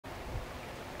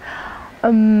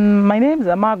My name is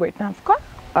Margaret. I'm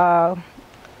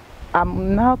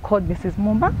now called Mrs.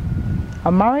 Mumba.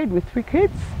 I'm married with 3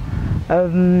 kids.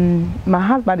 My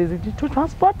husband is into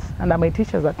transport, and I'm a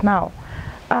teacher at now.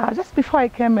 Just before I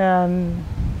came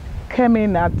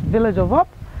in at Village of Hope,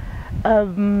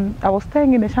 I was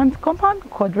staying in a shanty compound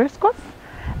called Rescos,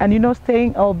 and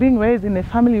staying or being raised in a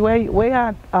family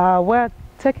where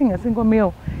taking a single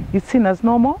meal is seen as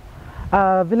normal.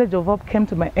 Village of Hope came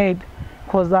to my aid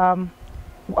because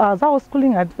as I was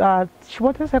schooling at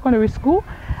Chibote Secondary School,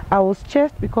 I was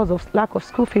chased because of lack of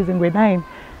school fees in grade 9.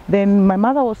 Then my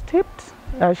mother was tipped.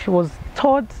 She was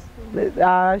told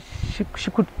she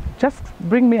could just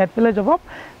bring me at Village of Hope.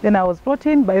 Then I was brought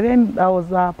in. By then I was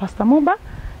Pastor Mumba.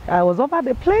 I was over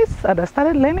the place and I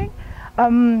started learning.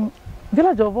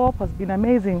 Village of Hope has been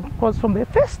amazing because from the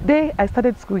first day I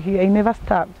started school here, I never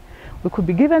stopped. We could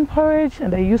be given porridge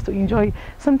and I used to enjoy.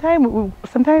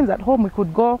 Sometimes at home we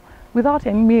could go without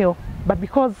any meal, but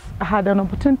because I had an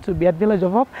opportunity to be at Village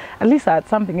of Hope, at least I had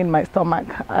something in my stomach.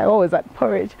 I always had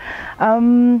porridge.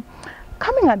 Coming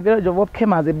at Village of Hope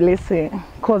came as a blessing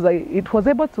because it was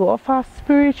able to offer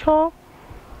spiritual,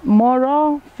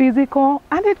 moral, physical,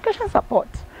 and education support.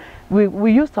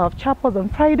 We used to have chapels on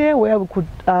Friday where we could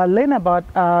learn about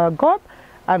God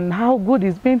and how good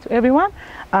He's been to everyone.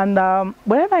 And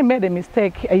whenever I made a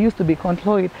mistake, I used to be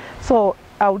controlled. So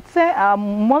I would say I'm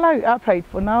morally upright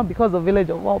for now because of Village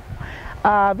of Hope.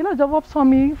 Village of Hope saw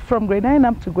me from grade 9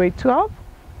 up to grade 12.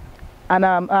 And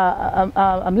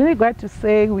I'm really glad to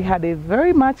say we had a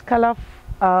very much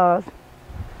colorful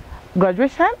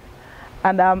graduation.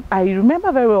 And I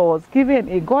remember very well I was given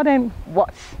a golden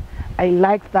watch. I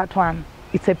liked that one.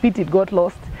 It's a pity it got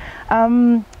lost.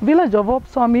 Village of Hope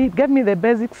saw me, gave me the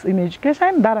basics in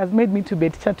education that has made me to be a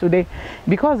teacher today.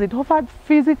 Because it offered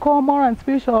physical, moral and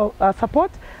spiritual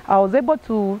support, I was able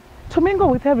to mingle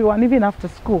with everyone even after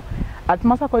school. At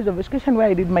Master College of Education where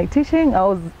I did my teaching, I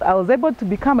was able to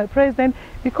become a president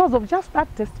because of just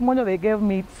that testimonial they gave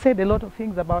me. It said a lot of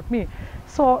things about me.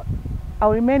 So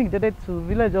I'll remain indebted to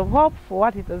Village of Hope for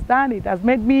what it has done. It has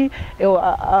made me a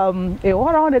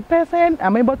well-rounded person.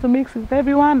 I'm able to mix with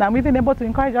everyone. I'm even able to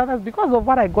encourage others because of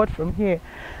what I got from here.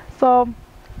 So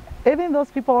even those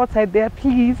people outside there,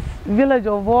 please, Village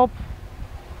of Hope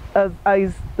I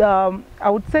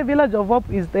would say Village of Hope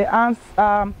is the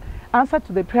answer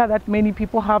to the prayer that many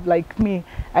people have like me.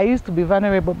 I used to be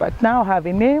vulnerable, but now I have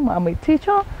a name. I'm a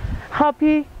teacher,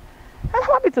 happy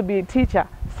to be a teacher.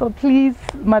 So please,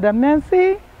 Madam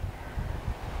Nancy,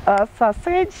 Sir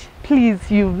Sage,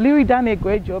 please, you've really done a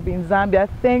great job in Zambia.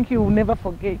 Thank you. We'll never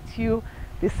forget you.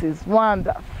 This is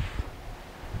wonderful.